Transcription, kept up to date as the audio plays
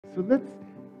So let's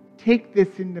take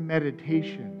this into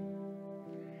meditation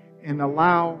and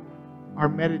allow our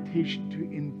meditation to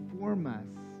inform us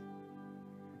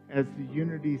as the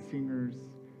unity singers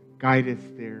guide us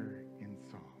there in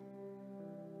song.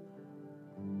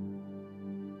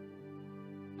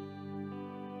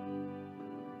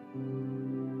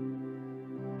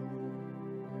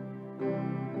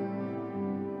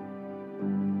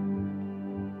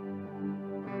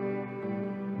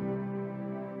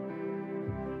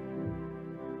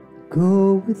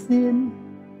 Go within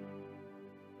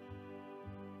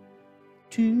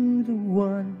to the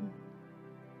one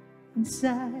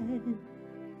inside.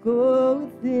 Go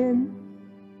within.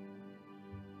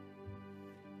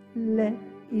 Let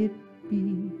it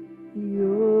be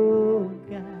your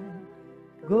guide.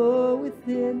 Go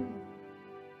within.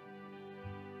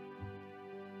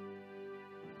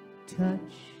 Touch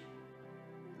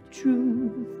the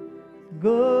truth.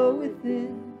 Go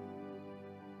within.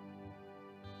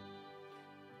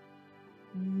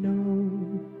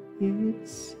 Know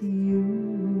it's you.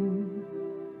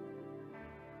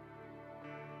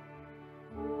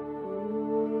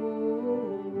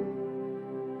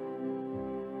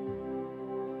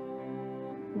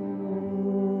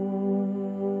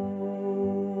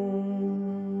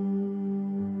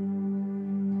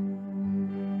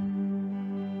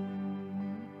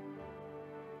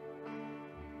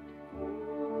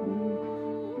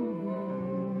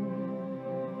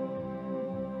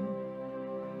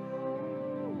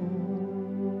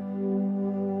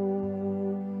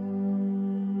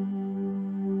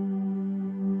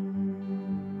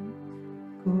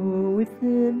 Go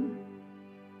within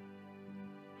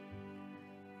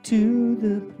to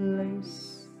the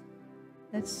place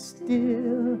that's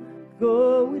still.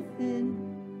 Go within.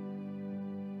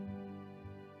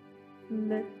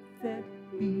 Let that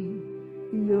be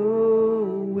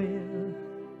your will.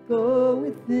 Go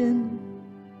within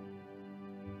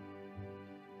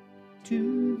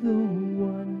to the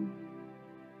one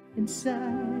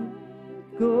inside.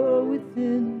 Go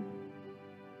within.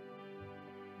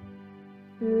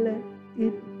 Let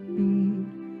it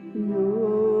be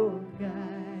your guide.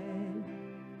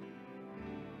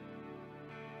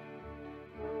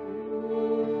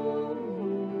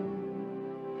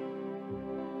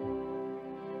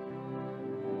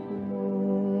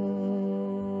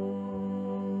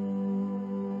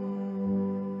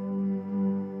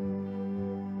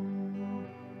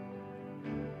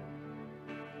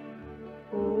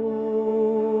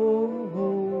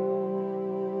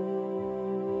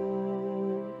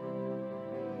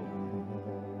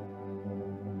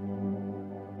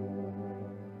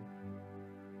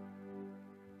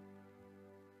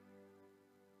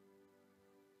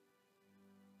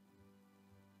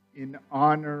 In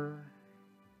honor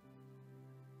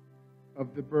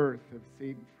of the birth of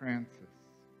St. Francis,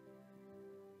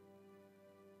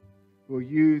 we'll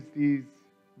use these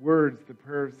words, the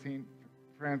prayer of St.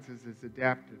 Francis is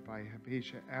adapted by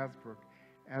Hypatia Asbrook,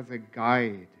 as a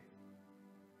guide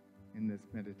in this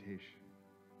meditation.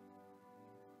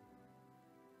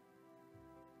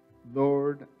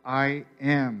 Lord, I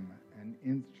am an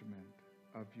instrument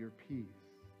of your peace.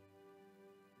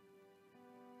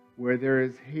 Where there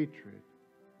is hatred,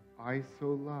 I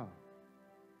so love.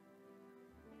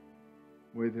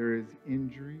 Where there is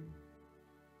injury,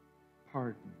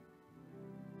 pardon.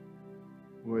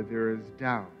 Where there is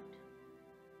doubt,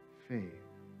 faith.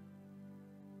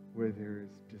 Where there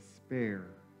is despair,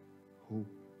 hope.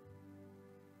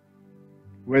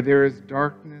 Where there is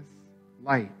darkness,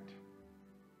 light.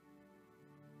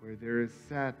 Where there is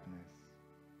sadness,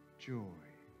 joy.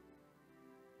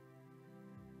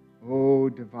 O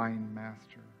Divine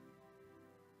Master,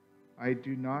 I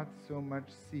do not so much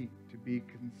seek to be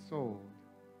consoled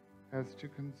as to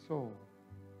console,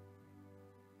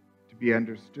 to be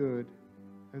understood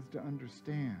as to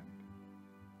understand,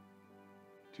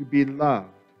 to be loved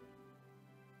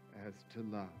as to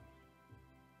love.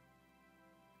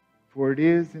 For it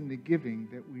is in the giving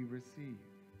that we receive.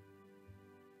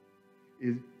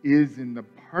 It is in the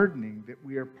pardoning that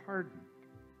we are pardoned.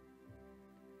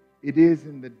 It is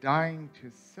in the dying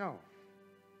to self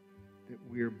that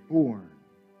we are born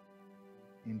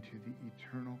into the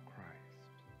eternal Christ.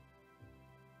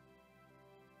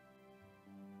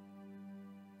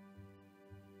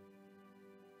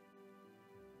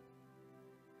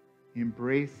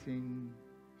 Embracing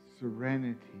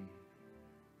serenity,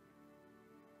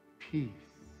 peace,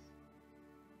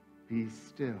 be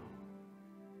still.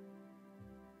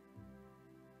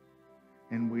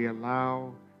 And we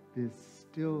allow this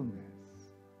stillness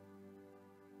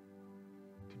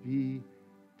to be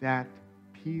that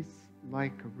peace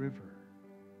like a river,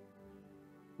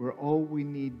 where all we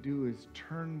need do is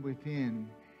turn within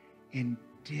and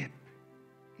dip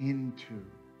into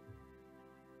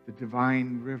the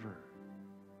divine river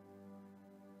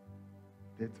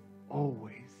that's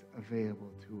always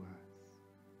available to us.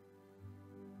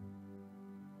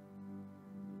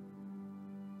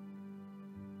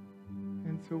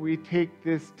 And so we take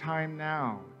this time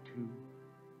now to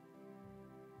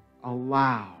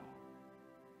allow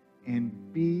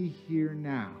and be here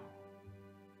now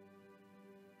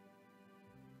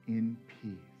in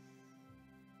peace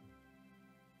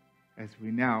as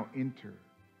we now enter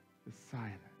the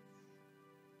silence.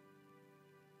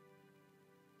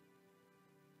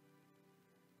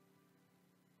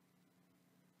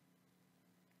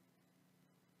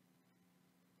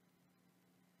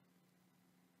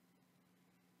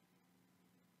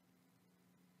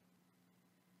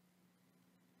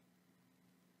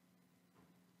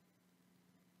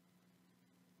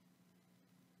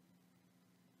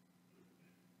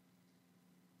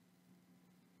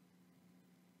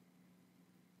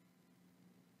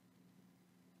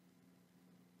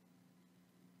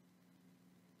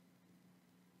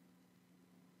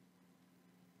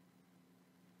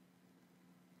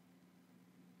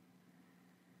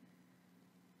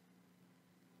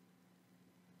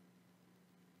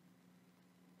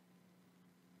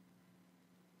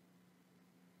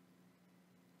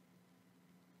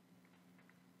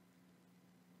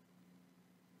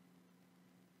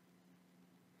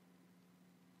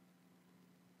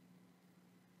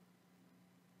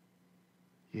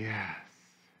 Yes,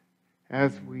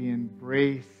 as we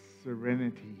embrace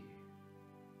serenity,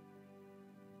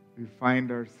 we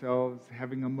find ourselves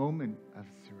having a moment of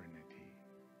serenity.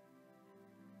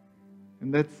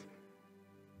 And let's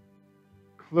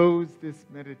close this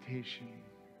meditation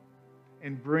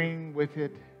and bring with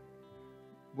it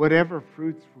whatever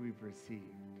fruits we've received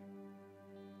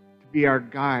to be our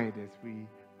guide as we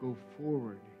go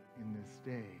forward in this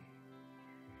day.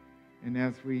 And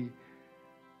as we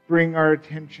bring our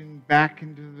attention back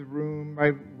into the room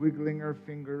by wiggling our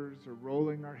fingers or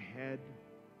rolling our head,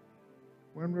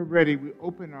 when we're ready, we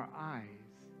open our eyes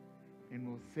and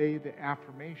we'll say the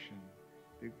affirmation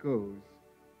that goes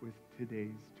with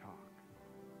today's talk.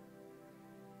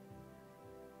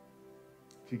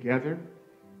 Together,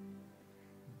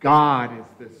 God is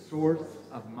the source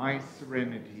of my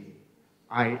serenity.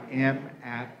 I am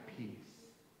at peace.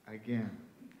 Again.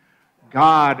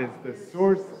 God is the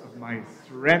source of my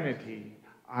serenity.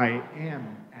 I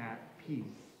am at peace.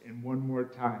 And one more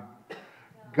time.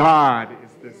 God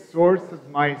is the source of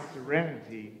my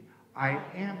serenity. I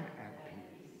am